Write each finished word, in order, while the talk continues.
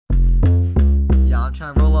out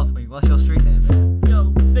trying to roll off me. What's your street name, man? Yo,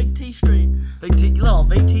 Big T Street. Big T? You live on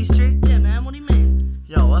Big T Street? Yeah, man, what do you mean?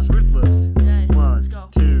 Yo, that's ruthless. Yeah, One, let's go.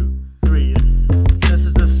 2, 3. This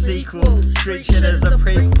is the sequel. Street shit is the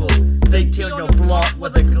prequel. Big T on your block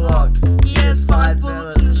with a Glock. He has 5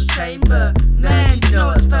 bullets in his chamber. Man, you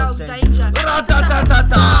know it spells danger.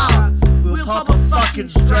 We'll pop a fucking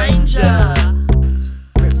stranger.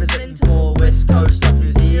 Representing for West Coast of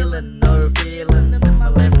New Zealand. No feeling in my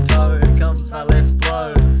left toe. Here comes my left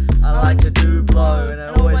blow. I like to do blow, and I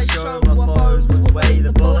always show my foes which way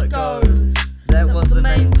the bullet goes. That was the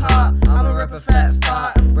main part. I'ma rip a fat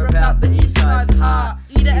fart and rip out the east side's heart.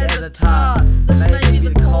 Eat it as a tart. This may be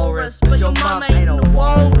the chorus, but your mum ain't a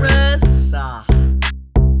walrus. Ah.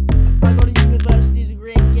 I got a university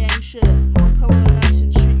degree in gang shit. I'll pull on an axe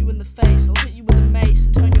and shoot you in the face. I'll hit you with a mace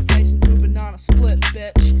and turn your face into a banana split,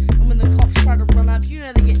 bitch. And when the cops try to run up, you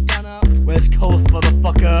know they get done up. West Coast,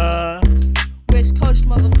 motherfucker. West Coast,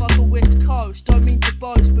 motherfucker, West Coast. Don't mean to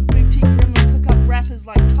boast, but Big T Gremlin cook up rappers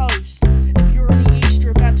like toast. If you're on the east,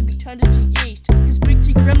 you're about to be turned into yeast, cause Big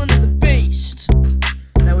T Gremlin is a beast.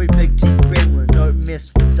 Now we Big T Gremlin, don't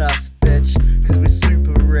mess with us, bitch, cause we're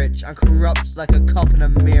super rich. I'm corrupt like a cop in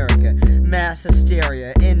America. Mass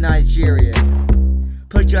hysteria in Nigeria.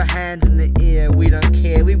 Put your hands in the air, we don't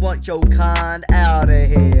care. We want your kind out of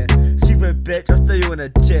here. Super bitch, I'll throw you in a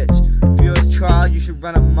ditch. For your trial, you should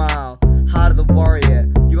run a mile. Heart of the warrior,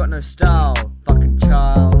 you got no style, fucking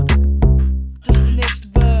child. Just the next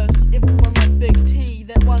verse, everyone like Big T,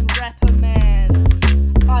 that one rapper man.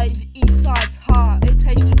 I ate the east side's heart, it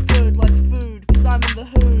tasted good like food, cause I'm in the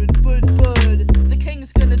hood, bud. The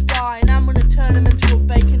king's gonna die, and I'm gonna turn him into a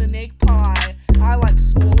bacon and egg pie. I like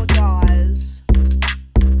smaller guys.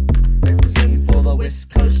 Representing for the west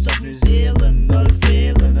coast of New Zealand. No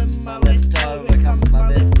feeling in my left toe, here comes my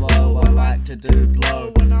left blow. I like to do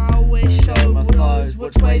blow, And I always show my foes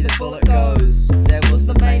which way the bullet goes. That was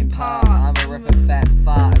the main part. I'ma rip a fat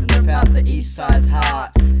fart and rip out the east side's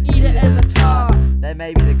heart. Eat it as a tart. That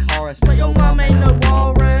may be the chorus, But your mum ain't no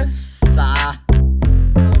walrus. Ah.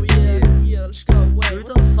 Oh yeah, let's go. Wait, Who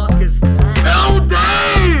the fuck is that?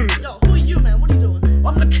 LD! Yo, who are you, man? What are you doing?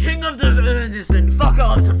 I'm the king of the innocent. Fuck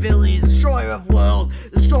off civilians. Destroyer of worlds.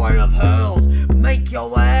 Destroyer of hurls. Make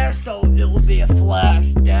your ass so it will be a flash.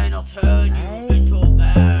 Then I'll turn you into a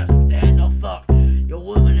mask. Then I'll fuck your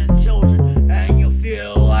women and children. And you'll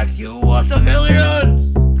feel like you are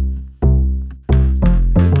civilians.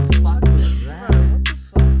 What was that? What the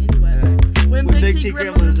fuck? Anyway, when Big T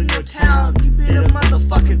Gremlin's in your town, you better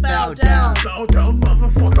motherfucking bow down. Bow down,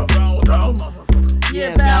 motherfucker. Bow down, motherfucker.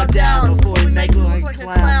 Yeah, bow down before we make you look like a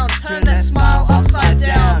clown. Turn